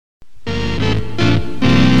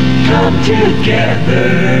come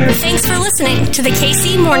together. Thanks for listening to the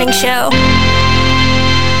KC Morning Show.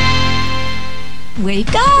 Wake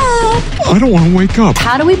up! I don't want to wake up.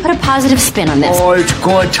 How do we put a positive spin on this? Oh, it's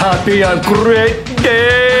going to be a great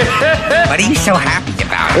day. What are you so happy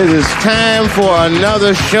about? It is time for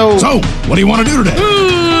another show. So, what do you want to do today?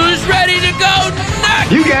 Who's ready to go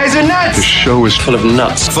nuts? You guys are nuts. The show is full of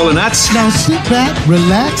nuts. Full of nuts? Now sit back,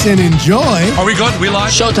 relax, and enjoy. Are we good? We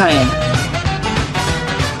live? Showtime.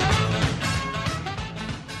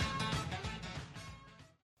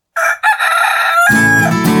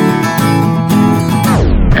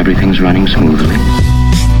 Everything's running smoothly.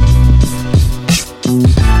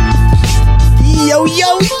 Yo,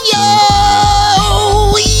 yo, yo!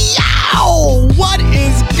 Yow! What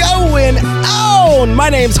is going on? My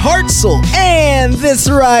name's Hartzell, and this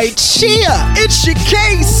right here, it's your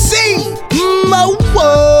KC Mo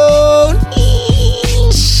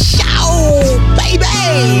Show,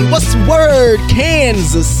 baby! What's the word,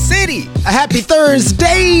 Kansas City? A happy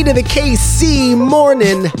Thursday to the KC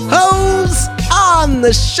Morning Hoes. On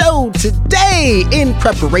the show today, in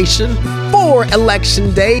preparation for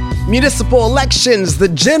Election Day, municipal elections, the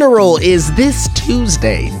general is this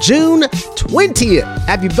Tuesday, June 20th.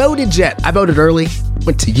 Have you voted yet? I voted early.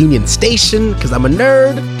 Went to Union Station because I'm a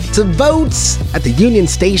nerd to vote at the Union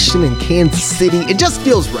Station in Kansas City. It just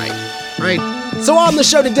feels right? So on the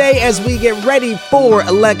show today, as we get ready for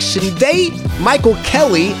Election Day, Michael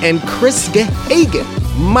Kelly and Chris Gahagan.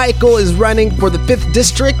 Michael is running for the 5th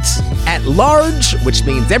District at large, which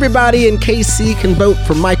means everybody in KC can vote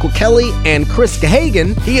for Michael Kelly. And Chris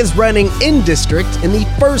Gahagan, he is running in district in the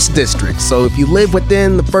 1st District. So if you live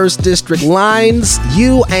within the 1st District lines,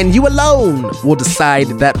 you and you alone will decide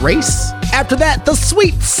that race. After that, the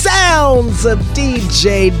sweet sounds of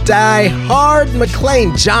DJ Die Hard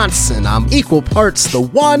McLean Johnson. Equal parts the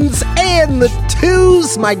ones and the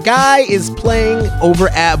twos. My guy is playing over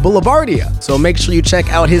at Boulevardia, so make sure you check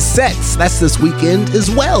out his sets. That's this weekend as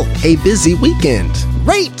well. A busy weekend.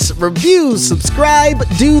 Rate, review, subscribe,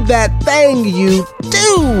 do that thing you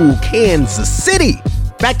do, Kansas City.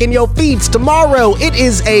 Back in your feeds tomorrow. It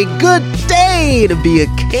is a good day to be a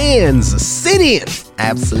Kansas Citian.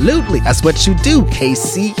 Absolutely. That's what you do,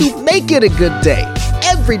 KC. You make it a good day.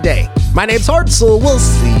 Every day. My name's Hartzell. We'll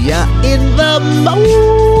see ya in the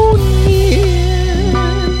morning.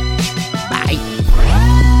 Bye.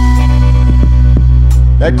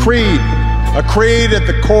 That creed, a creed at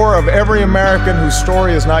the core of every American whose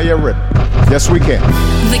story is not yet written. Yes, we can.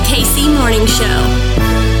 The KC Morning Show.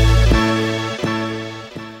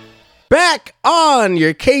 Back on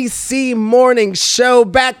your KC Morning Show,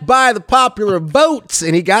 back by the popular vote,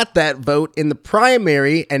 and he got that vote in the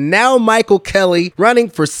primary, and now Michael Kelly running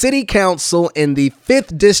for city council in the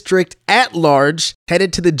 5th District at large,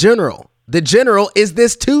 headed to the general. The general is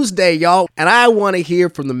this Tuesday, y'all, and I want to hear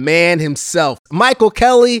from the man himself. Michael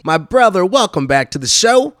Kelly, my brother, welcome back to the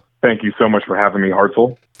show. Thank you so much for having me,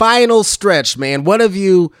 Hartzell. Final stretch, man. What have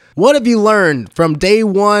you learned from day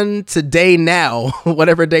one to day now,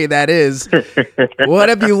 whatever day that is? What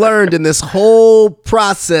have you learned in this whole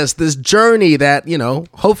process, this journey that,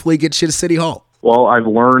 hopefully gets you to City Hall? Well, I've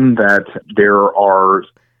learned that there are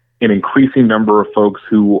an increasing number of folks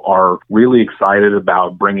who are really excited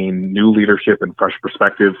about bringing new leadership and fresh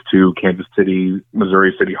perspectives to Kansas City,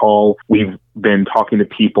 Missouri City Hall. We've been talking to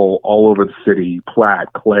people all over the city,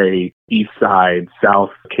 Platte, Clay, East Side,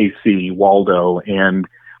 South KC, Waldo, and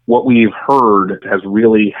what we've heard has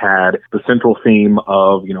really had the central theme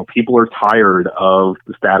of, people are tired of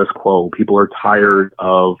the status quo. People are tired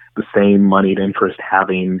of the same moneyed interest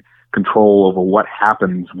having control over what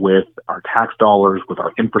happens with our tax dollars, with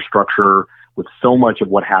our infrastructure, with so much of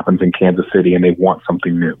what happens in Kansas City, and they want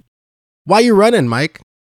something new. Why are you running, Mike?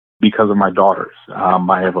 Because of my daughters.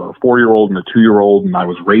 I have a 4-year-old and a 2-year-old, and I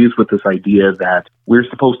was raised with this idea that we're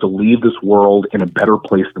supposed to leave this world in a better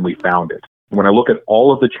place than we found it. When I look at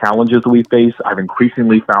all of the challenges that we face, I've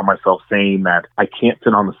increasingly found myself saying that I can't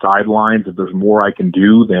sit on the sidelines. If there's more I can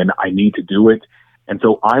do, then I need to do it. And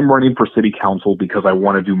so I'm running for city council because I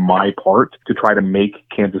want to do my part to try to make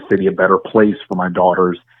Kansas City a better place for my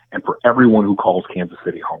daughters and for everyone who calls Kansas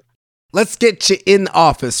City home. Let's get you in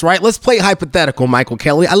office, right? Let's play hypothetical, Michael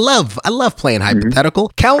Kelly. I love playing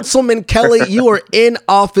hypothetical. Councilman Kelly, you are in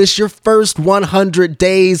office, your first 100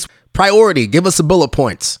 days. Priority, give us the bullet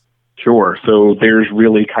points. Sure. So there's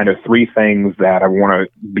really kind of 3 things that I want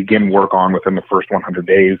to begin work on within the first 100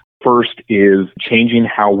 days. First is changing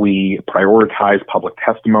how we prioritize public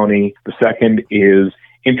testimony. The second is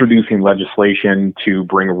introducing legislation to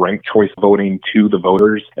bring ranked choice voting to the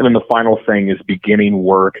voters. And then the final thing is beginning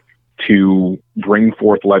work to bring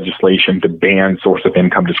forth legislation to ban source of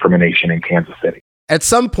income discrimination in Kansas City. At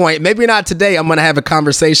some point, maybe not today, I'm going to have a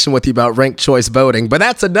conversation with you about ranked choice voting, but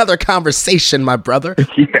that's another conversation, my brother.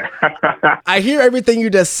 Yeah. I hear everything you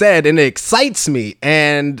just said, and it excites me.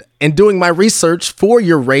 And in doing my research for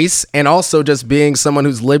your race, and also just being someone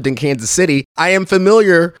who's lived in Kansas City, I am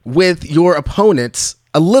familiar with your opponents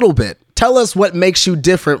a little bit. Tell us what makes you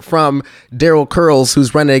different from Daryl Curls,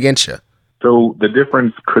 who's running against you. So the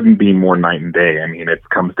difference couldn't be more night and day. I mean, it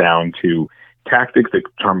comes down to tactics, it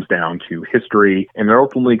comes down to history, and it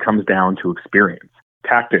ultimately comes down to experience.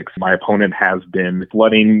 Tactics, my opponent has been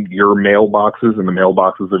flooding your mailboxes and the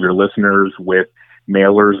mailboxes of your listeners with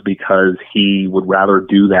mailers because he would rather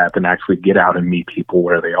do that than actually get out and meet people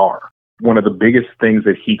where they are. One of the biggest things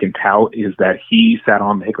that he can tout is that he sat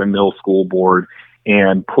on the Hickman Mills School Board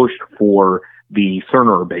and pushed for the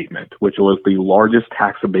Cerner abatement, which was the largest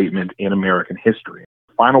tax abatement in American history.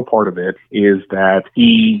 Final part of it is that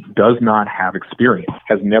he does not have experience,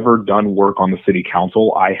 has never done work on the city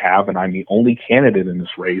council. I have, and I'm the only candidate in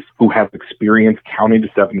this race who has experience counting to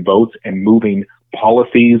 7 votes and moving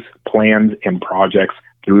policies, plans, and projects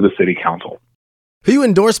through the city council. Who you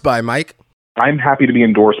endorsed by, Mike? I'm happy to be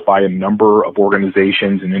endorsed by a number of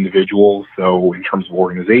organizations and individuals. So in terms of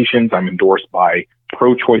organizations, I'm endorsed by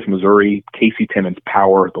Pro-Choice Missouri, KC Tenants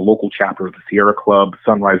Power, the local chapter of the Sierra Club,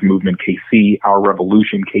 Sunrise Movement KC, Our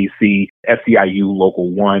Revolution KC, SEIU Local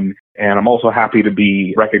 1. And I'm also happy to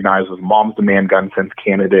be recognized as Moms Demand Gun Sense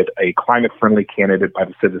candidate, a climate-friendly candidate by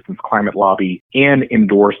the Citizens Climate Lobby, and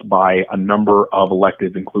endorsed by a number of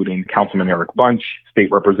electeds, including Councilman Eric Bunch, State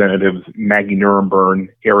Representatives Maggie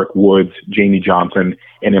Nuremberg, Eric Woods, Jamie Johnson,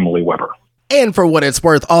 and Emily Weber. And for what it's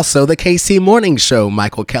worth, also the KC Morning Show,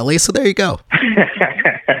 Michael Kelly. So there you go.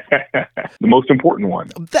 The most important one.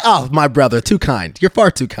 Oh, my brother, too kind. You're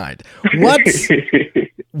far too kind.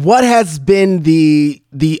 What has been the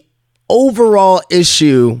overall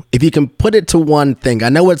issue, if you can put it to one thing? I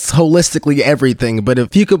know it's holistically everything, but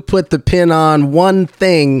if you could put the pin on one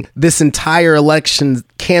thing this entire election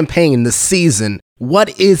campaign, the season,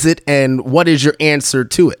 what is it and what is your answer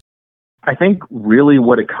to it? I think really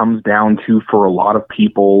what it comes down to for a lot of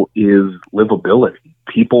people is livability.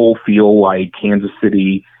 People feel like Kansas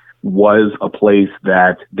City was a place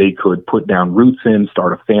that they could put down roots in,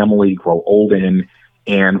 start a family, grow old in.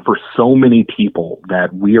 And for so many people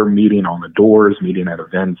that we are meeting on the doors, meeting at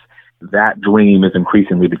events, that dream is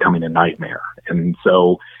increasingly becoming a nightmare. And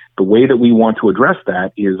so the way that we want to address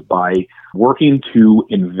that is by working to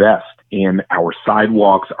invest in our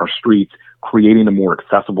sidewalks, our streets, creating a more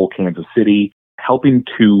accessible Kansas City, helping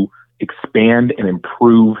to expand and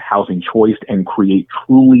improve housing choice and create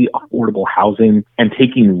truly affordable housing, and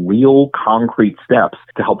taking real concrete steps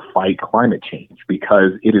to help fight climate change,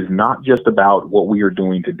 because it is not just about what we are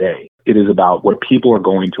doing today. It is about what people are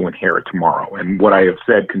going to inherit tomorrow. And what I have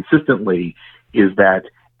said consistently is that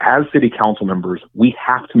as city council members, we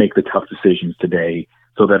have to make the tough decisions today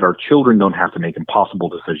so that our children don't have to make impossible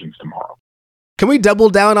decisions tomorrow. Can we double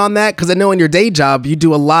down on that? Because I know in your day job, you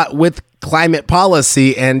do a lot with climate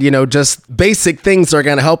policy and, just basic things that are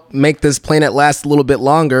going to help make this planet last a little bit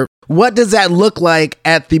longer. What does that look like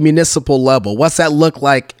at the municipal level? What's that look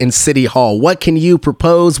like in City Hall? What can you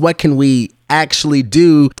propose? What can we actually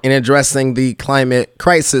do in addressing the climate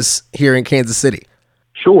crisis here in Kansas City?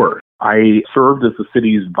 Sure. I served as the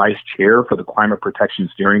city's vice chair for the Climate Protection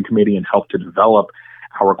Steering Committee and helped to develop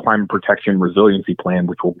our climate protection resiliency plan,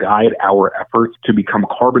 which will guide our efforts to become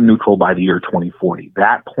carbon neutral by the year 2040.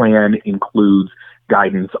 That plan includes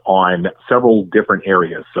guidance on several different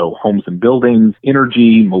areas. So homes and buildings,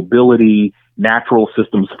 energy, mobility, natural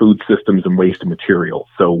systems, food systems, and waste materials.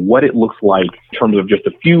 So what it looks like in terms of just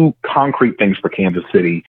a few concrete things for Kansas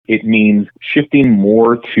City, it means shifting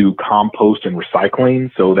more to compost and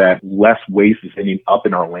recycling so that less waste is ending up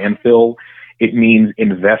in our landfill. It means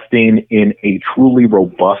investing in a truly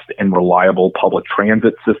robust and reliable public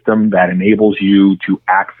transit system that enables you to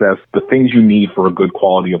access the things you need for a good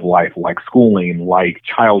quality of life, like schooling, like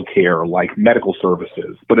childcare, like medical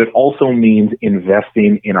services. But it also means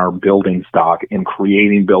investing in our building stock and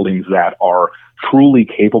creating buildings that are truly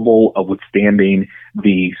capable of withstanding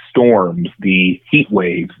the storms, the heat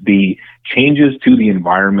waves, the changes to the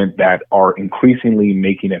environment that are increasingly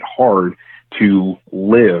making it hard to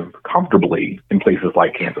live comfortably in places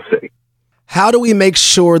like Kansas City. How do we make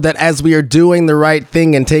sure that as we are doing the right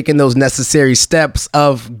thing and taking those necessary steps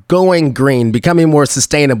of going green, becoming more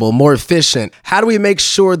sustainable, more efficient, how do we make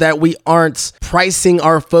sure that we aren't pricing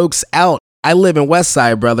our folks out? I live in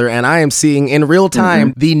Westside, brother, and I am seeing in real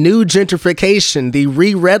time the new gentrification, the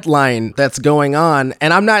re-red line that's going on.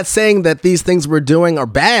 And I'm not saying that these things we're doing are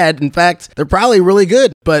bad. In fact, they're probably really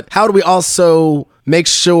good. But how do we also make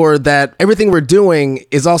sure that everything we're doing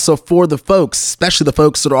is also for the folks, especially the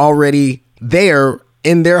folks that are already there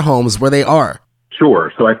in their homes where they are?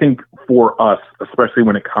 Sure. So I think for us, especially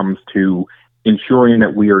when it comes to ensuring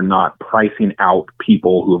that we are not pricing out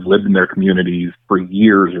people who have lived in their communities for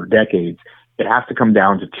years or decades, it has to come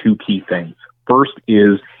down to two key things. First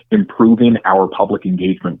is improving our public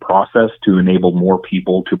engagement process to enable more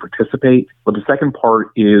people to participate. But the second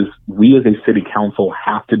part is we as a city council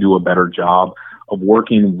have to do a better job of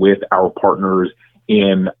working with our partners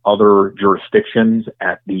in other jurisdictions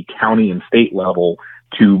at the county and state level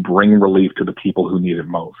to bring relief to the people who need it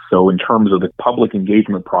most. So in terms of the public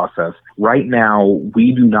engagement process, right now,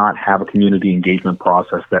 we do not have a community engagement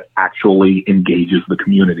process that actually engages the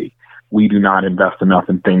community. We do not invest enough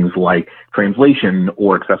in things like translation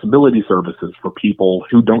or accessibility services for people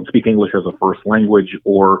who don't speak English as a first language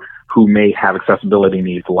or who may have accessibility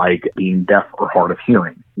needs like being deaf or hard of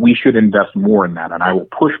hearing. We should invest more in that, and I will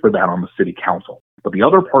push for that on the city council. But the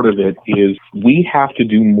other part of it is we have to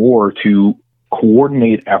do more to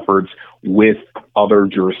coordinate efforts with other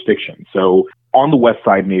jurisdictions. So on the West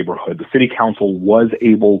Side neighborhood, the city council was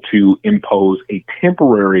able to impose a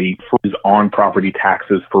temporary freeze on property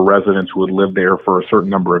taxes for residents who had lived there for a certain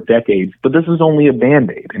number of decades. But this is only a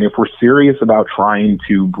Band-Aid. And if we're serious about trying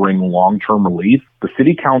to bring long-term relief, the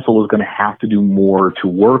city council is going to have to do more to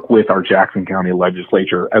work with our Jackson County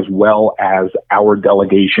legislature as well as our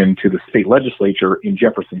delegation to the state legislature in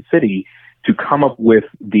Jefferson City to come up with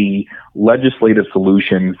the legislative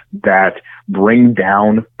solutions that bring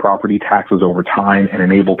down property taxes over time and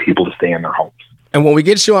enable people to stay in their homes. And when we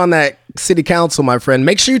get you on that city council, my friend,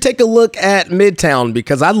 make sure you take a look at Midtown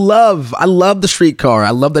because I love the streetcar. I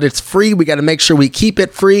love that it's free. We got to make sure we keep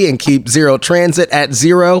it free and keep zero transit at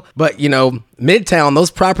zero. But, you know, Midtown, those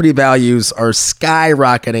property values are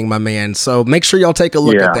skyrocketing, my man. So make sure y'all take a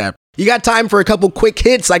look at that. You got time for a couple quick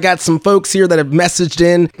hits? I got some folks here that have messaged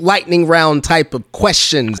in lightning round type of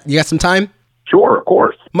questions. You got some time? Sure, of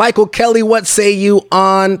course. Michael Kelly, what say you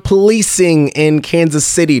on policing in Kansas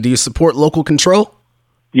City? Do you support local control?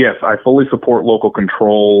 Yes, I fully support local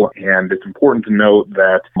control, and it's important to note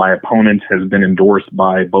that my opponent has been endorsed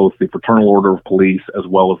by both the Fraternal Order of Police as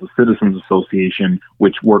well as the Citizens Association,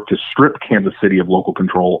 which worked to strip Kansas City of local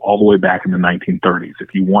control all the way back in the 1930s.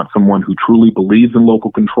 If you want someone who truly believes in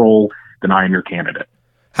local control, then I am your candidate.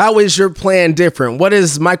 How is your plan different? What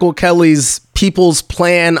is Michael Kelly's people's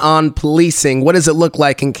plan on policing? What does it look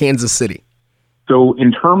like in Kansas City? So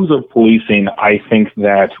in terms of policing, I think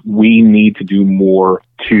that we need to do more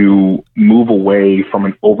to move away from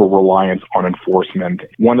an over-reliance on enforcement.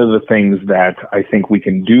 One of the things that I think we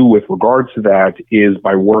can do with regards to that is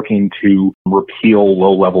by working to repeal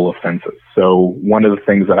low-level offenses. So one of the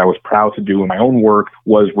things that I was proud to do in my own work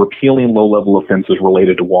was repealing low-level offenses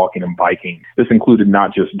related to walking and biking. This included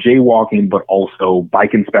not just jaywalking, but also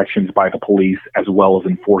bike inspections by the police, as well as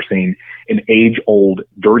enforcing an age-old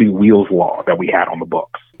dirty wheels law that we had on the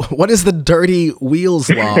books. What is the dirty wheels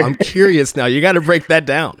law? I'm curious now. You got to break that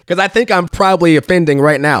down because I think I'm probably offending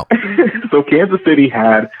right now. So Kansas City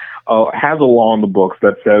has a law on the books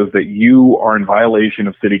that says that you are in violation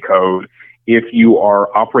of city code if you are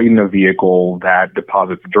operating a vehicle that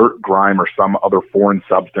deposits dirt, grime, or some other foreign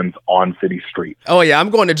substance on city streets. Oh, yeah, I'm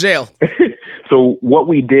going to jail. So what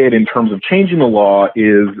we did in terms of changing the law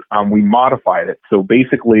is we modified it. So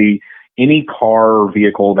basically, any car or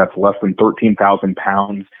vehicle that's less than 13,000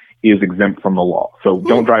 pounds is exempt from the law. So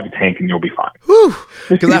don't drive a tank and you'll be fine. Whew.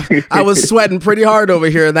 Because I was sweating pretty hard over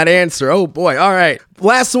here in that answer. Oh, boy. All right.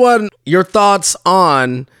 Last one. Your thoughts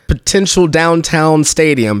on potential downtown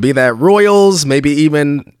stadium, be that Royals, maybe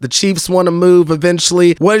even the Chiefs want to move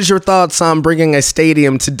eventually. What is your thoughts on bringing a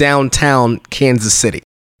stadium to downtown Kansas City?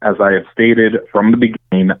 As I have stated from the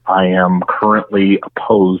beginning, I am currently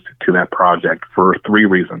opposed to that project for three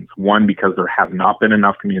reasons. One, because there has not been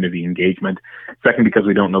enough community engagement. Second, because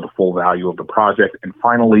we don't know the full value of the project. And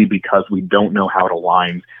finally, because we don't know how it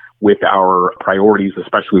aligns with our priorities,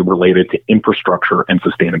 especially related to infrastructure and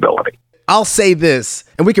sustainability. I'll say this,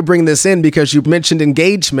 and we could bring this in because you mentioned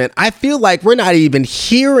engagement. I feel like we're not even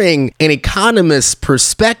hearing an economist's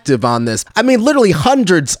perspective on this. I mean, literally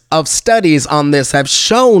hundreds of studies on this have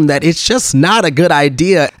shown that it's just not a good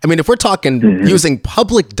idea. I mean, if we're talking using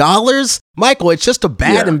public dollars, Michael, it's just a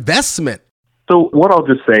bad investment. So what I'll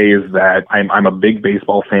just say is that I'm a big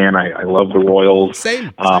baseball fan. I love the Royals.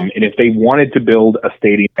 Same. And if they wanted to build a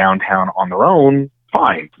stadium downtown on their own,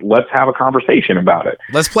 fine. Let's have a conversation about it.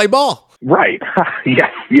 Let's play ball. Right.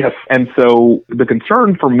 Yes. And so the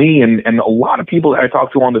concern for me and a lot of people that I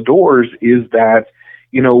talk to on the doors is that,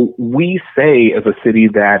 we say as a city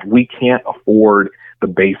that we can't afford the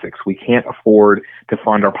basics. We can't afford to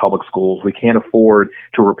fund our public schools. We can't afford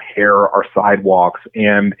to repair our sidewalks.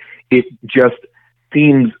 And it just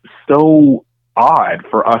seems so odd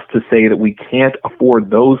for us to say that we can't afford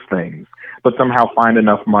those things, but somehow find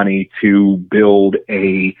enough money to build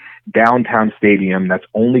a downtown stadium that's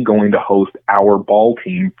only going to host our ball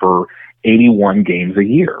team for 81 games a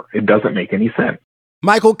year. It doesn't make any sense.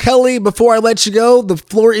 Michael Kelly, before I let you go, the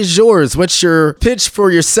floor is yours. What's your pitch for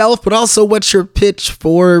yourself, but also what's your pitch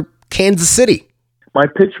for Kansas City? My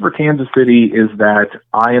pitch for Kansas City is that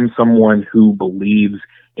I am someone who believes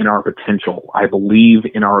in our potential. I believe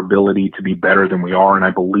in our ability to be better than we are, and I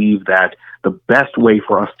believe that the best way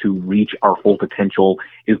for us to reach our full potential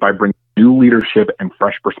is by bringing new leadership and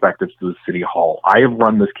fresh perspectives to the City Hall. I have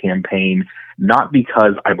run this campaign not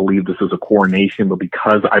because I believe this is a coronation, but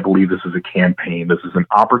because I believe this is a campaign. This is an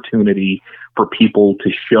opportunity for people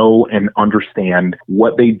to show and understand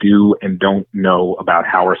what they do and don't know about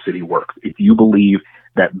how our city works. If you believe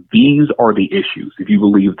that these are the issues, if you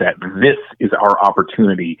believe that this is our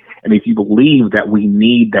opportunity, and if you believe that we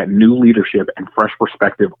need that new leadership and fresh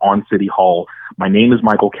perspective on City Hall, my name is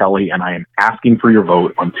Michael Kelly, and I am asking for your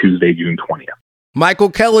vote on Tuesday, June 20th. Michael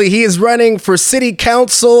Kelly, he is running for City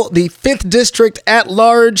Council, the 5th District at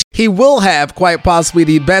large. He will have quite possibly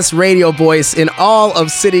the best radio voice in all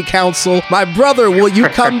of City Council. My brother, will you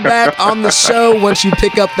come back on the show once you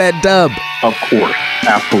pick up that dub? Of course.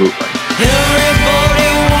 Absolutely. Everybody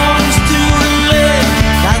wants to live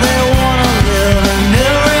how they want to live, and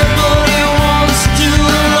everybody wants to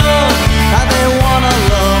love how they want to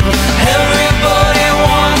love. Everybody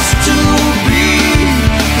wants to be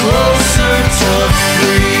closer to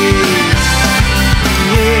free.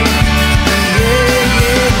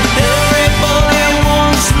 Everybody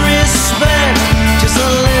wants respect, just a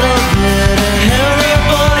little bit, and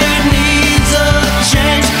everybody needs a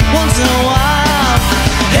change once in a while.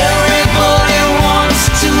 Everybody wants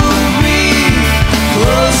to be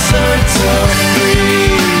closer to free.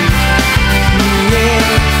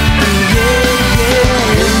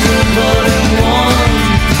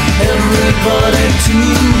 Everybody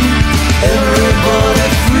two, everybody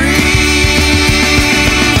free.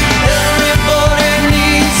 Everybody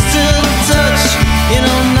needs to touch,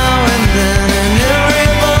 now and then, and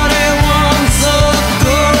everybody wants a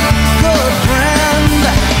good friend.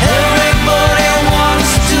 Everybody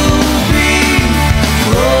wants to be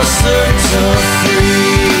closer to free.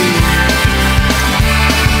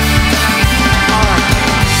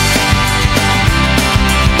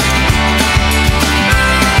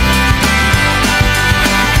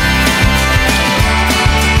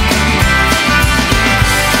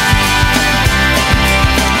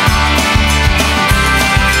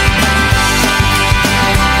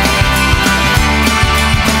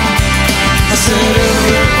 I said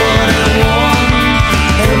everybody one,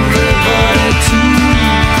 everybody two,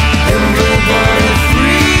 everybody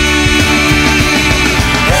free.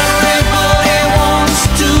 Everybody wants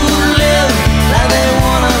to live like they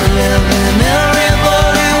want to live, and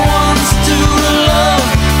everybody wants to love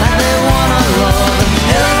like they want to love.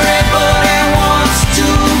 Everybody wants to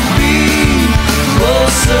be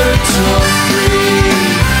closer to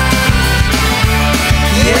free.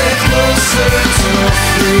 Yeah, closer to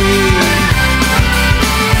free.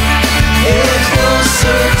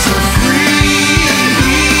 Closer to free,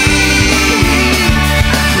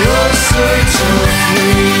 closer to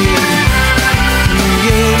free,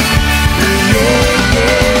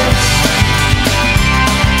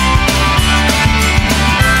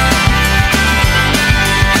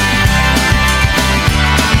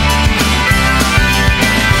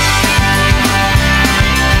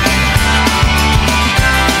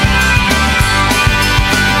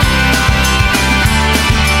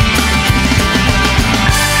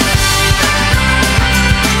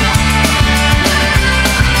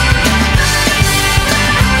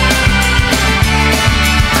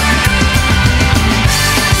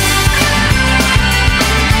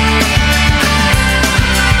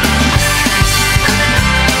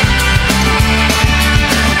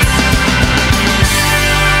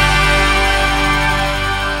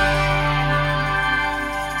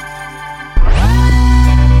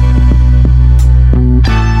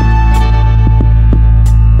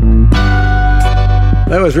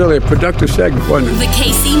 That was really a productive segment, wasn't it? The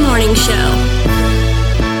KC Morning Show.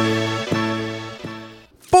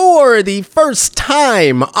 For For the first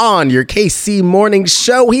time on your KC Morning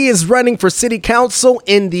Show, he is running for city council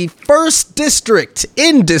in the 1st District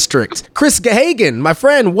in District. Chris Gahagan, my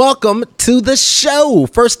friend, welcome to the show.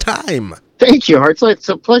 First time. Thank you, Hartzell. It's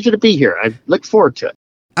a pleasure to be here. I look forward to it.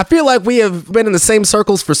 I feel like we have been in the same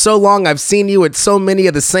circles for so long. I've seen you at so many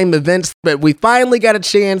of the same events, but we finally got a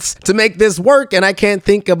chance to make this work, and I can't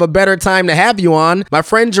think of a better time to have you on. My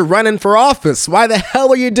friend, you're running for office. Why the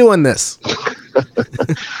hell are you doing this?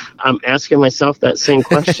 I'm asking myself that same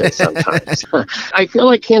question sometimes. I feel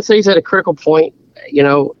like Kansas City's at a critical point,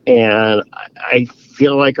 and I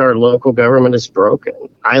feel like our local government is broken.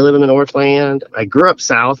 I live in the Northland. I grew up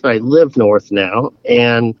south, but I live north now,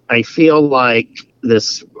 and I feel like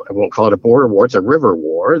this, I won't call it a border war, it's a river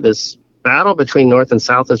war. This battle between North and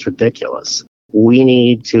South is ridiculous. We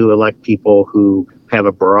need to elect people who have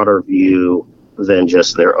a broader view than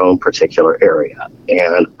just their own particular area.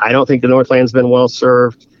 And I don't think the Northland's been well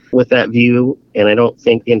served with that view, and I don't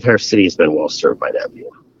think the entire city has been well served by that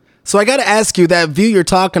view. So I got to ask you, that view you're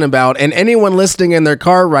talking about, and anyone listening in their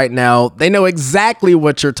car right now, they know exactly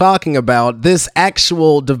what you're talking about. This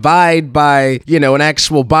actual divide by, an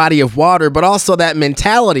actual body of water, but also that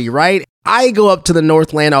mentality, right? I go up to the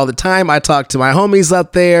Northland all the time. I talk to my homies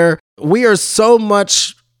up there. We are so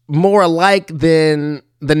much more alike than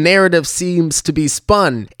the narrative seems to be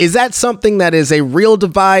spun. Is that something that is a real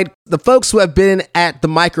divide? The folks who have been at the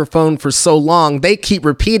microphone for so long, they keep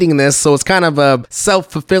repeating this, so it's kind of a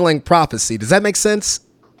self-fulfilling prophecy. Does that make sense?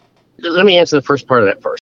 Let me answer the first part of that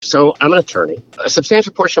first. So I'm an attorney. A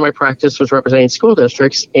substantial portion of my practice was representing school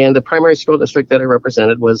districts, and the primary school district that I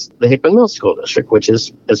represented was the Hickman Mills School District, which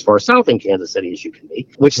is as far south in Kansas City as you can be,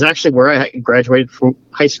 which is actually where I graduated from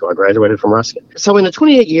high school. I graduated from Ruskin. So in the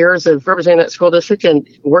 28 years of representing that school district and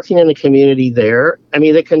working in the community there,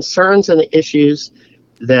 the concerns and the issues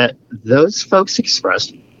that those folks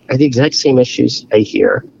expressed are the exact same issues I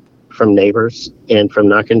hear from neighbors and from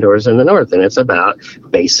knocking doors in the north. And it's about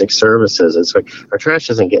basic services. It's like our trash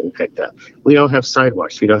isn't getting picked up. We don't have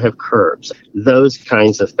sidewalks. We don't have curbs, those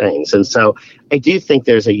kinds of things. And so I do think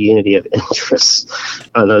there's a unity of interest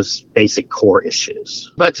on those basic core issues.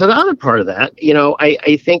 But to the other part of that,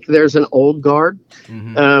 I think there's an old guard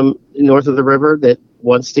north of the river that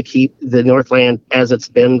wants to keep the Northland as it's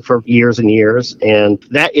been for years and years. And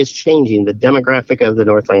that is changing. The demographic of the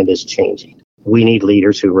Northland is changing. We need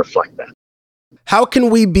leaders who reflect that. How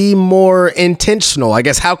can we be more intentional? I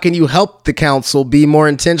guess, how can you help the council be more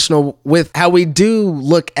intentional with how we do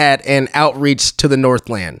look at and outreach to the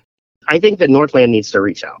Northland? I think that Northland needs to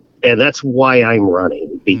reach out. And that's why I'm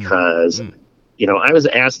running, because, I was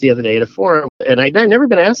asked the other day at a forum, and I'd never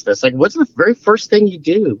been asked this, like, what's the very first thing you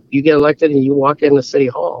do? You get elected and you walk into City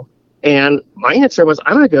Hall. And my answer was,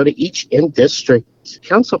 I'm going to go to each in-district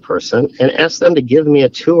council person and ask them to give me a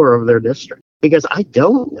tour of their district. Because I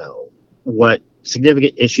don't know what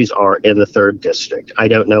significant issues are in the 3rd district. I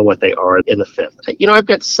don't know what they are in the 5th. I've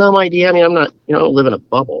got some idea. I'm not, I don't live in a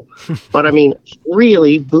bubble. But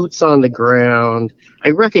really, boots on the ground. I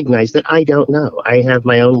recognize that I don't know. I have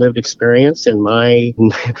my own lived experience in my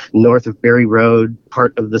north of Berry Road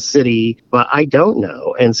part of the city, but I don't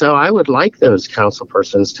know. And so I would like those council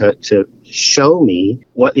persons to show me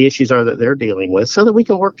what the issues are that they're dealing with so that we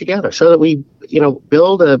can work together, so that we,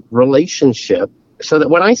 build a relationship, so that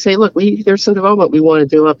when I say, look, there's some development we want to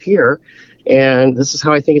do up here, and this is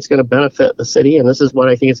how I think it's going to benefit the city, and this is what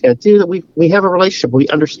I think it's going to do, that we have a relationship. We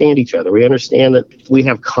understand each other. We understand that we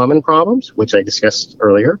have common problems, which I discussed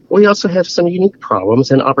earlier. We also have some unique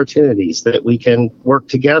problems and opportunities that we can work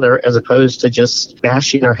together as opposed to just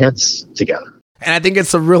bashing our heads together. And I think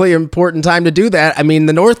it's a really important time to do that.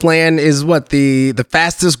 The Northland is what, the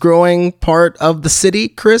fastest growing part of the city,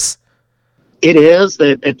 Chris? It is.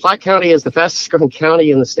 Platte County is the fastest growing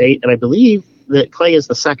county in the state, and I believe that Clay is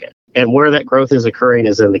the second. And where that growth is occurring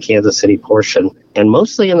is in the Kansas City portion, and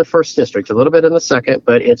mostly in the 1st district, a little bit in the 2nd,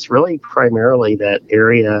 but it's really primarily that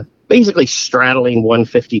area, basically straddling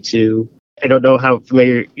 152. I don't know how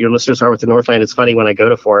familiar your listeners are with the Northland. It's funny when I go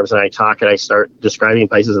to forums and I talk and I start describing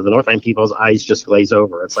places of the Northland, people's eyes just glaze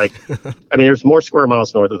over. It's like, there's more square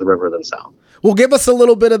miles north of the river than south. Well, give us a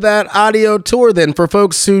little bit of that audio tour then for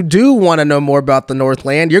folks who do want to know more about the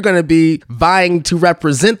Northland. You're going to be vying to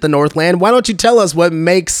represent the Northland. Why don't you tell us what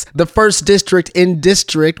makes the 1st district in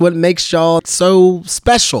district, what makes y'all so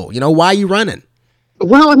special? Why are you running?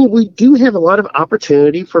 Well, we do have a lot of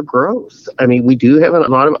opportunity for growth. We do have a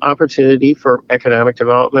lot of opportunity for economic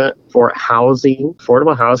development, for housing.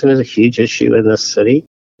 Affordable housing is a huge issue in this city.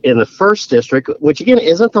 In the 1st district, which again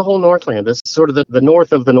isn't the whole Northland, this is sort of the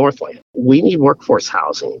north of the Northland. We need workforce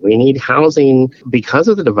housing. We need housing because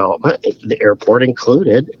of the development, the airport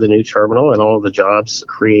included, the new terminal and all of the jobs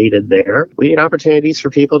created there. We need opportunities for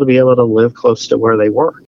people to be able to live close to where they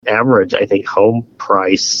work. Average, I think, home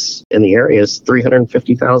price in the area is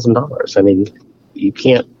 $350,000. I mean, you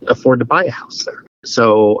can't afford to buy a house there.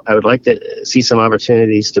 So I would like to see some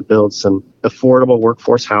opportunities to build some affordable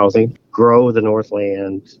workforce housing, grow the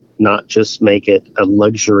Northland, not just make it a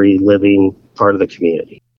luxury living part of the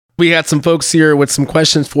community. We got some folks here with some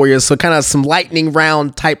questions for you. So kind of some lightning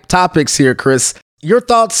round type topics here, Chris. Your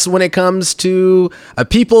thoughts when it comes to a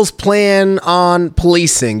people's plan on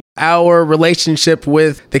policing, our relationship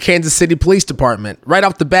with the Kansas City Police Department. Right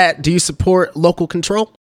off the bat, do you support local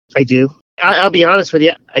control? I do. I'll be honest with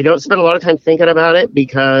you. I don't spend a lot of time thinking about it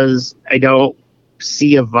because I don't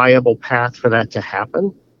see a viable path for that to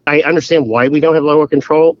happen. I understand why we don't have local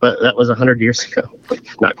control, but that was 100 years ago.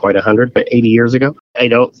 Not quite 100, but 80 years ago. I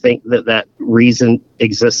don't think that reason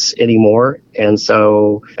exists anymore. And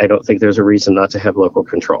so I don't think there's a reason not to have local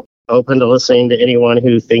control. Open to listening to anyone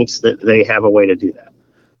who thinks that they have a way to do that.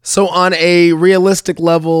 So on a realistic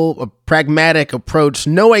level, a pragmatic approach,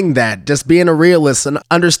 knowing that, just being a realist and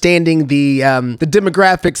understanding the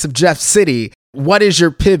demographics of Jeff City, what is your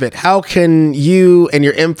pivot? How can you and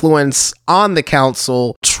your influence on the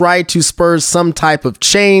council try to spur some type of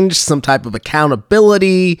change, some type of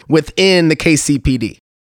accountability within the KCPD?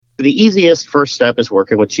 The easiest first step is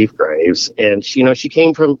working with Chief Graves. And she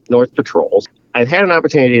came from North Patrols. I've had an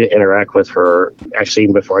opportunity to interact with her, actually,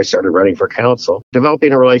 even before I started running for council,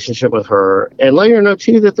 developing a relationship with her and letting her know,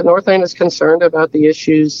 too, that the Northland is concerned about the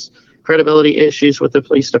issues, credibility issues with the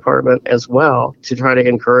police department as well, to try to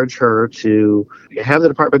encourage her to have the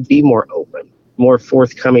department be more open, more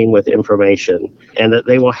forthcoming with information, and that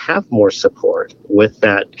they will have more support with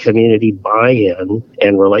that community buy-in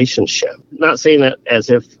and relationship. Not saying that as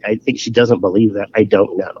if I think she doesn't believe that. I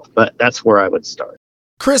don't know, but that's where I would start.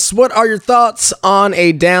 Chris, what are your thoughts on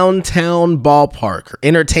a downtown ballpark, or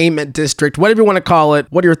entertainment district, whatever you want to call it?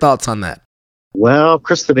 What are your thoughts on that? Well,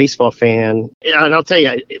 Chris, the baseball fan, and I'll tell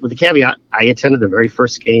you, with the caveat, I attended the very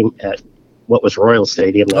first game at what was Royal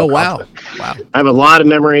Stadium. Oh, wow. I have a lot of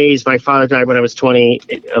memories. My father died when I was 20.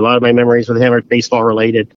 A lot of my memories with him are baseball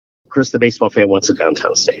related. Chris, the baseball fan, wants a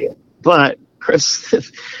downtown stadium. But Chris, the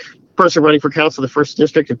person running for council, the first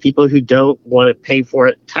district of people who don't want to pay for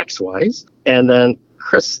it tax-wise. And then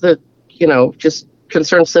Chris, the, just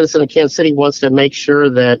concerned citizen of Kansas City, wants to make sure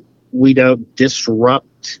that we don't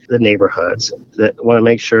disrupt the neighborhoods, that want to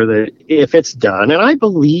make sure that if it's done, and I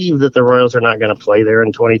believe that the Royals are not going to play there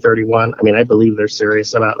in 2031. I mean, I believe they're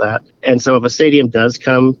serious about that. And so if a stadium does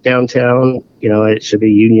come downtown, it should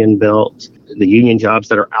be union built. The union jobs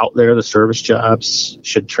that are out there, the service jobs,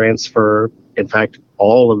 should transfer. In fact,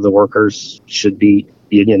 all of the workers should be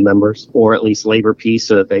union members, or at least labor peace,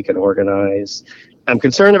 so that they can organize. I'm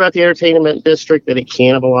concerned about the entertainment district, that it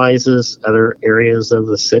cannibalizes other areas of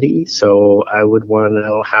the city. So I would want to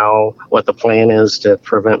know what the plan is to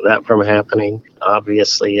prevent that from happening.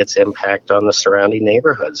 Obviously, its impact on the surrounding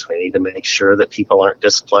neighborhoods. We need to make sure that people aren't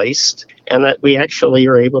displaced and that we actually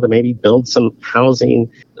are able to maybe build some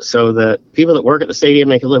housing so that people that work at the stadium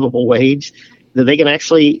make a livable wage, that they can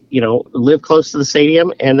actually, live close to the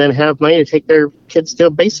stadium and then have money to take their kids to a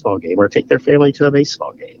baseball game or take their family to a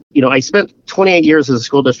baseball game. I spent 28 years as a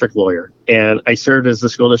school district lawyer, and I served as the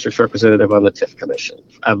school district representative on the TIF commission.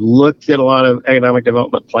 I've looked at a lot of economic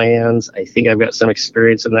development plans. I think I've got some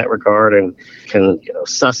experience in that regard and can,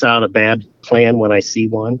 suss out a bad plan when I see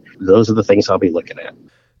one. Those are the things I'll be looking at.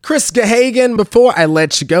 Chris Gahagan, before I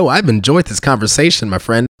let you go, I've enjoyed this conversation, my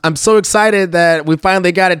friend. I'm so excited that we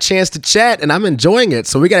finally got a chance to chat, and I'm enjoying it.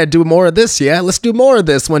 So we got to do more of this, yeah? Let's do more of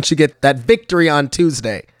this once you get that victory on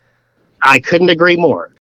Tuesday. I couldn't agree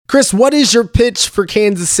more. Chris, what is your pitch for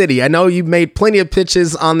Kansas City? I know you've made plenty of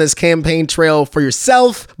pitches on this campaign trail for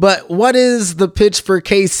yourself, but what is the pitch for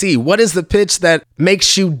KC? What is the pitch that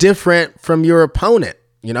makes you different from your opponent?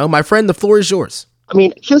 My friend, the floor is yours. I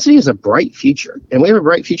mean, Kansas City has a bright future, and we have a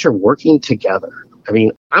bright future working together. I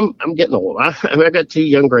mean, I'm getting old. I've got 2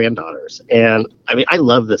 young granddaughters, and I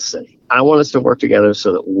love this city. I want us to work together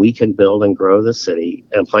so that we can build and grow the city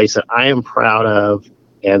in a place that I am proud of,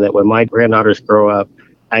 and that when my granddaughters grow up,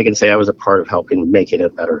 I can say I was a part of helping make it a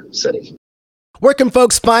better city. Where can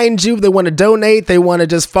folks find you? They want to donate. They want to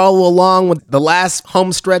just follow along with the last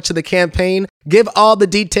home stretch of the campaign. Give all the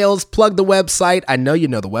details. Plug the website. I know you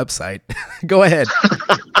know the website. Go ahead.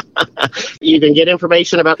 You can get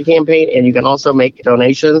information about the campaign, and you can also make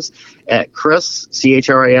donations at Chris,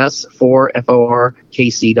 CHRIS,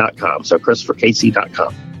 4FORKC.com. So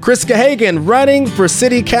ChrisForKC.com. Chris Gahagan running for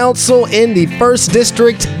city council in the 1st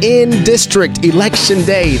District in District Election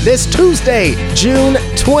Day this Tuesday, June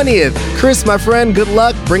 20th. Chris, my friend, good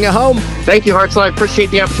luck. Bring it home. Thank you, Hartzell. I appreciate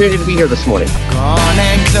the opportunity to be here this morning. Gone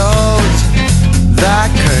and close the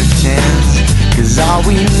curtains, 'cause all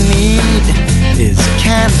we need is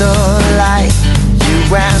candlelight,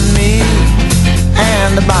 you and me,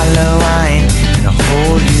 and a bottle of wine, and I'll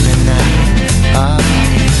hold you tonight.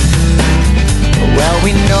 Well,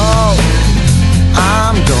 we know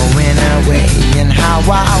I'm going away, and how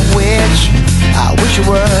I wish it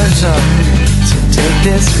was up. So take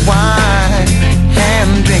this wine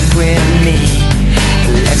and drink with me.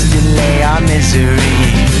 Let's delay our misery.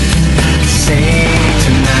 Sing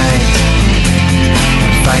tonight,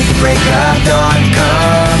 fight the break of dawn.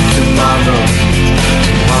 Come tomorrow,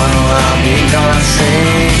 tomorrow I'll be gone.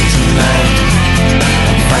 Sing tonight,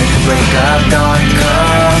 fight the break of dawn.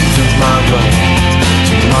 Come tomorrow,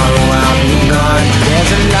 tomorrow I'll be gone.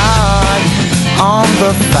 There's a log on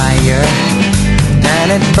the fire, and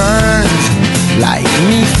it burns like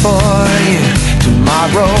me for you.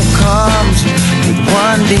 Tomorrow comes with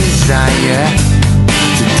one desire,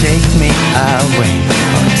 to take me away.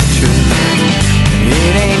 Oh, it's true.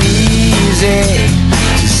 It ain't easy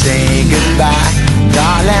to say goodbye.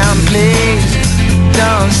 Darling, please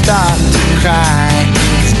don't stop to cry.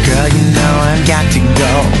 'Cause girl, you know I've got to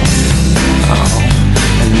go. Oh,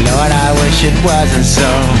 and Lord, I wish it wasn't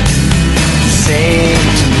so. Sing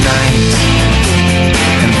tonight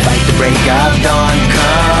and fight the break of dawn.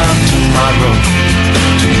 Come tomorrow,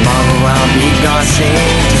 tomorrow I'll be gone.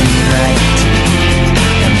 Sing tonight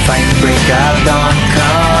and fight the break of dawn.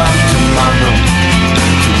 Come tomorrow,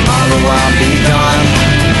 tomorrow I'll be gone.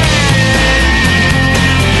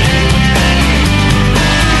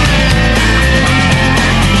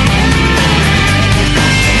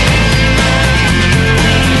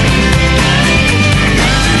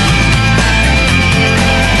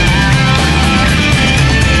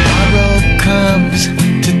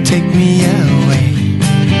 To take me away,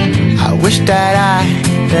 I wish that I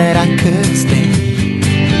could stay.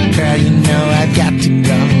 Girl, you know I've got to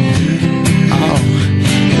go. Oh,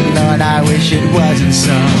 Lord, I wish it wasn't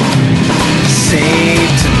so. Save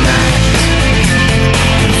tonight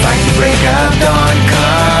and fight the break of dawn.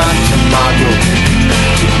 Come tomorrow,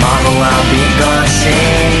 tomorrow I'll be gone.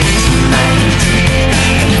 Save tonight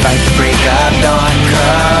and fight the break of dawn.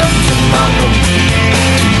 Come tomorrow,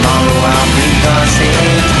 tomorrow I'll be gone.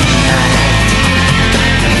 Save tonight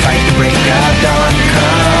and fight the break of dawn.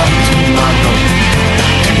 Come tomorrow,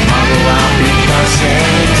 tomorrow I'll be gone.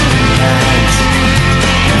 Save tonight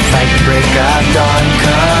and fight the break of dawn.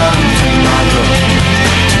 Come tomorrow,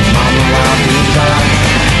 tomorrow I'll be gone.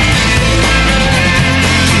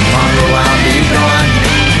 Tomorrow I'll be gone.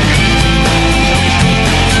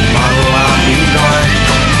 Tomorrow I'll be gone.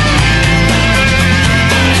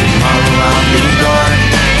 Tomorrow I'll be gone.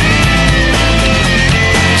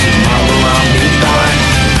 Tomorrow I'll be gone.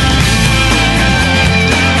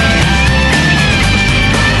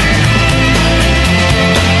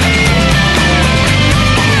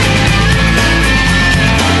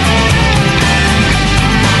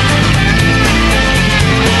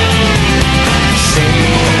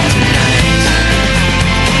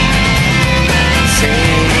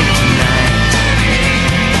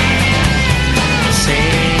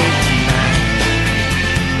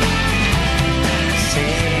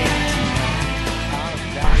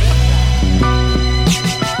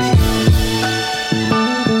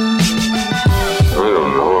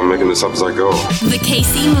 This up as I go. The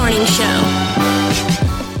KC Morning Show.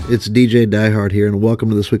 It's DJ Diehard here, and welcome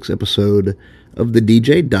to this week's episode of the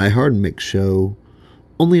DJ Diehard Mix Show,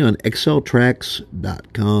 only on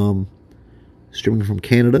XLTracks.com, streaming from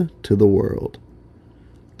Canada to the world.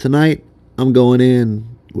 Tonight, I'm going in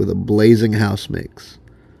with a blazing house mix.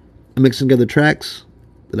 I'm mixing together tracks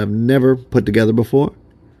that I've never put together before,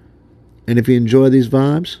 and if you enjoy these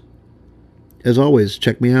vibes, as always,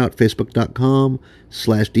 check me out,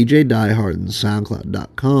 facebook.com/DJ Diehard and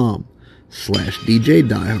soundcloud.com/DJ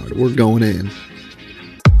Diehard. We're going in.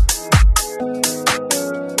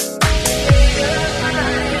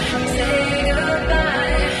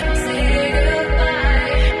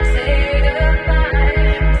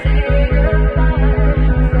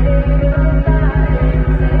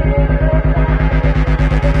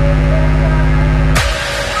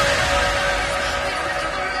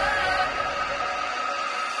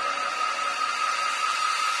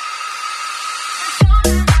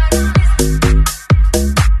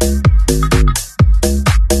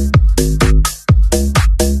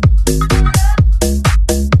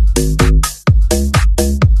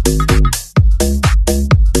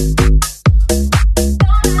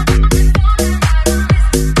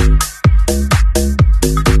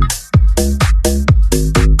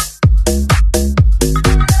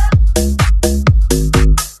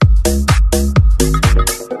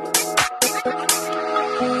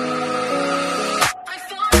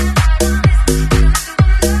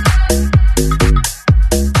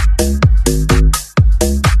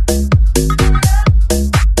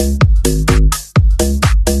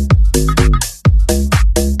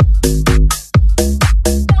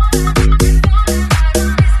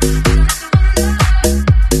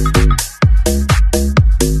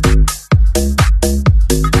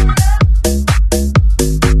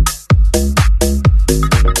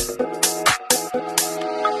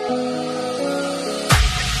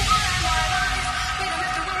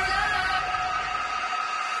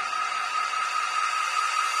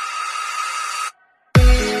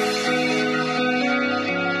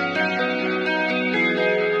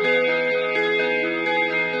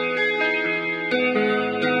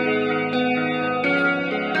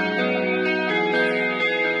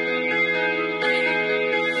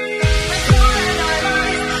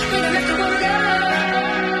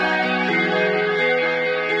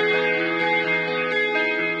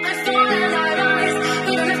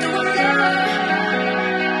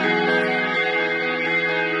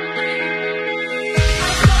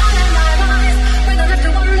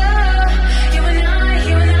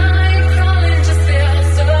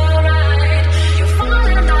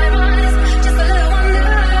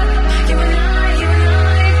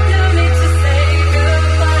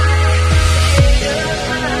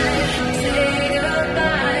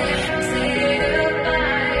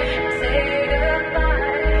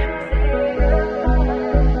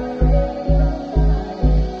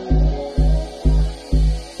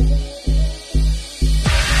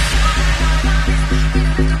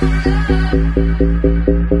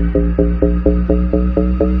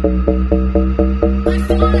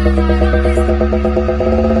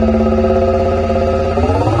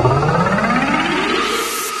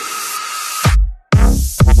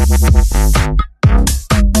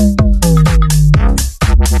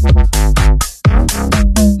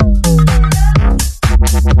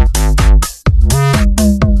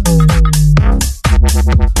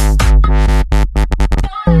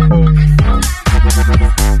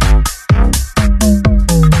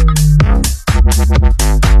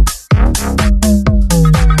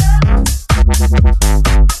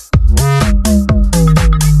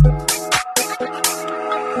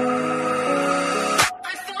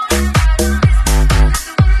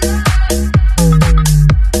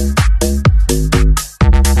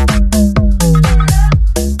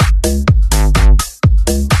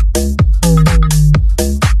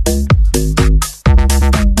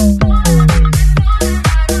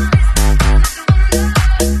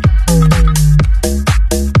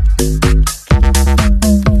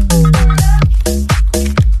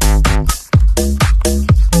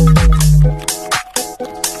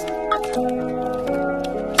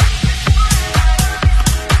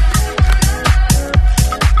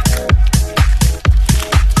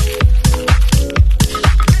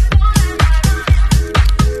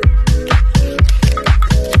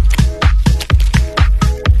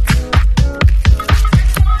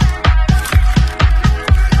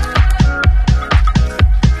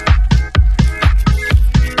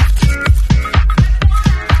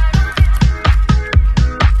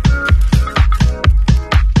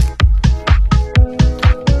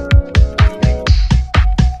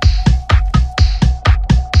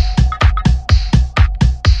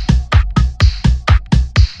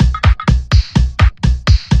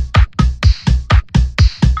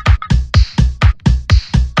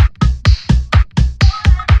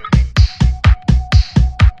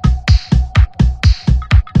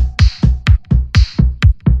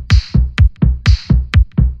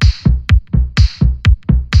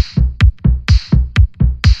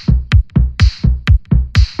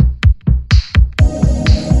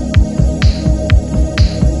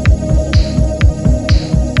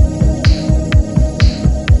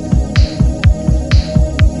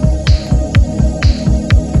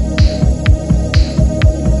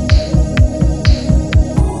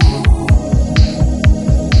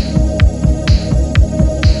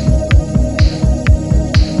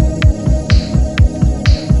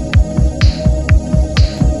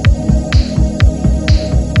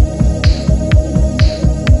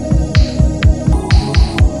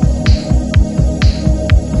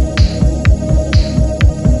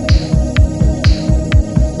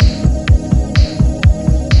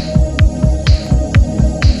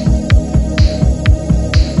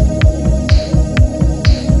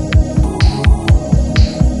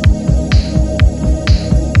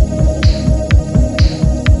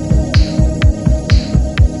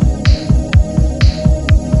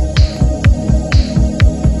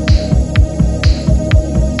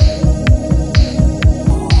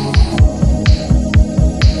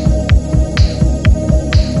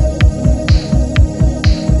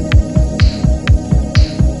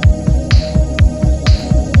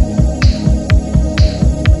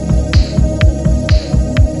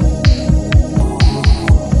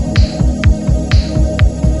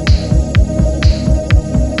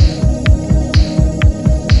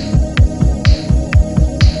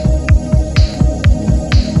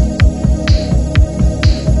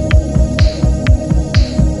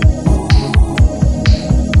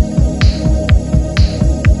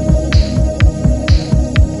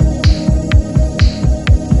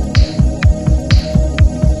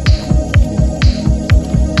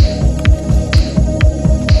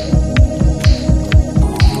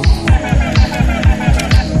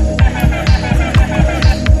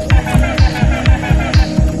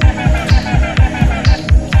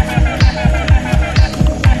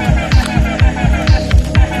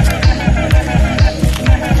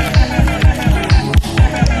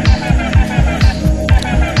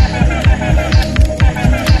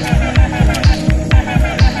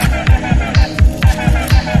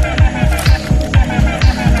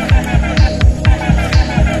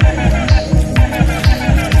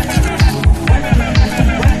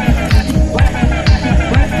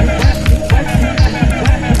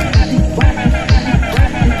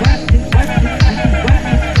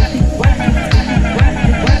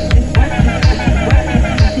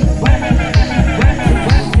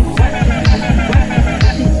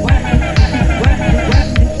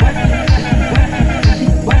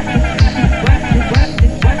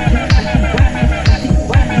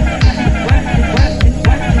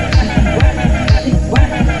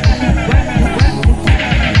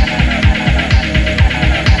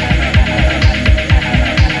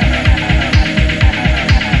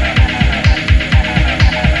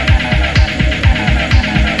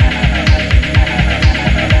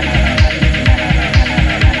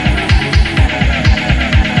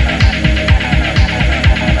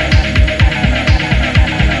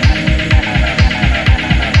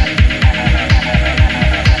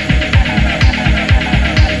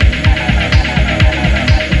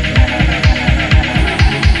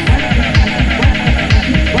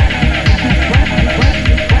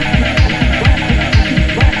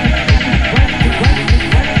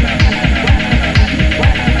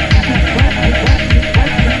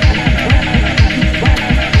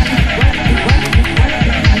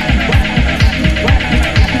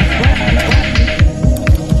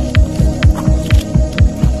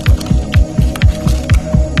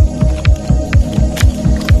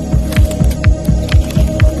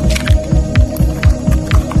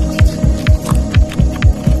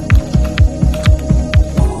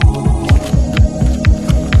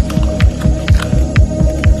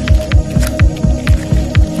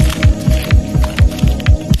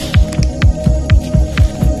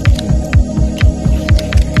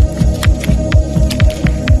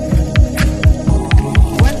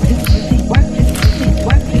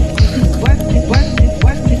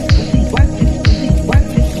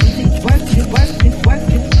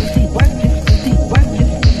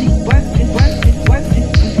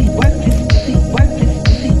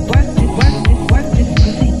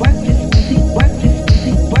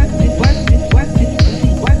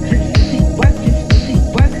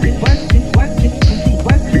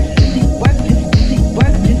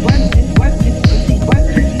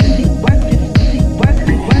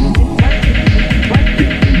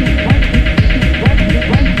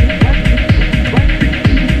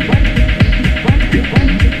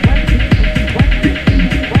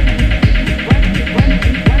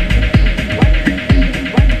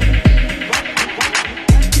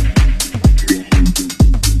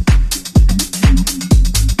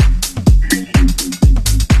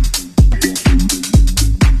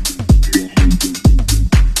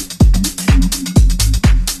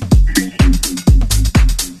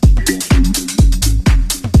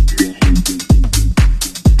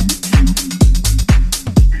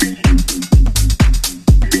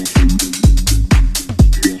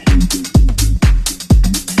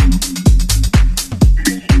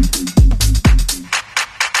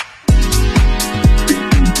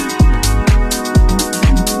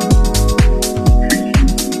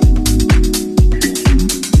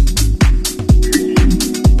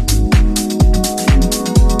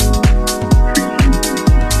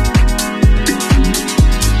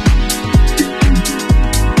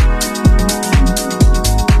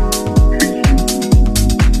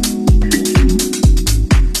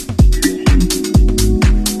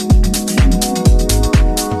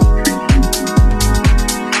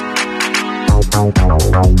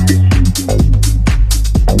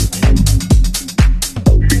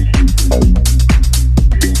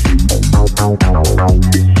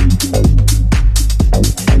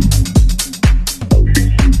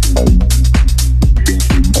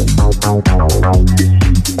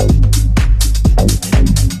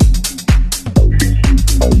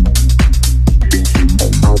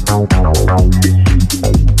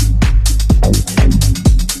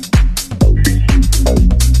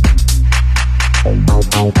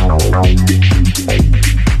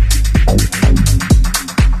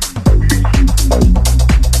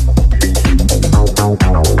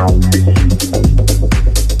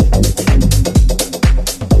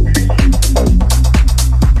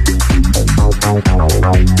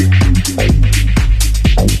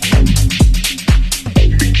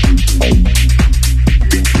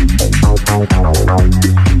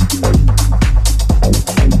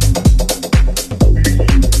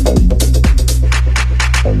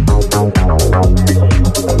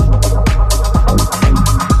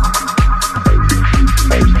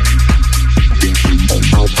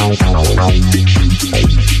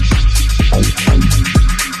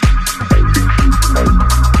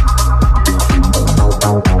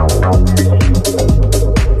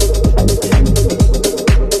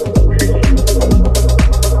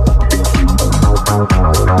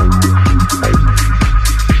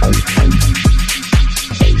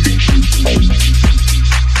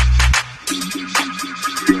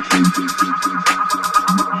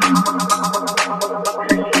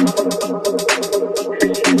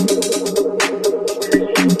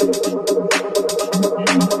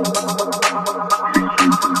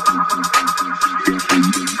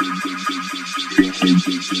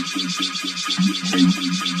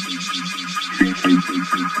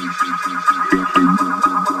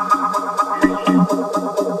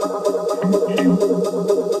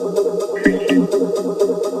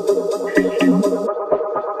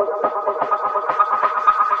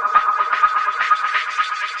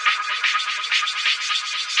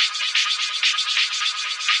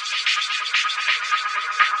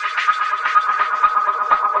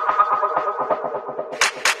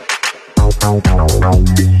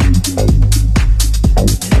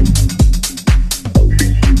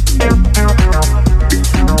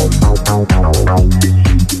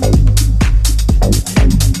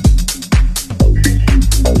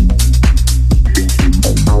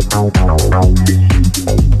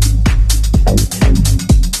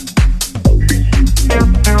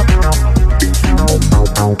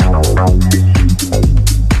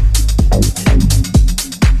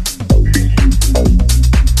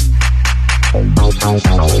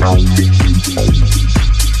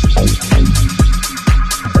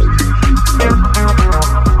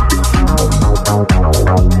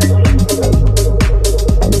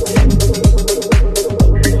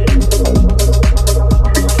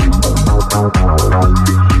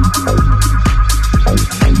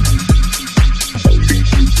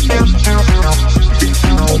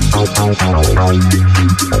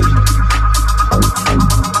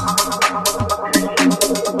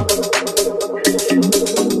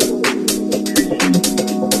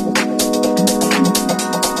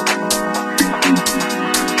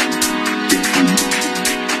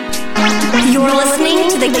 You're listening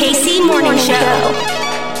to the KC Morning Show.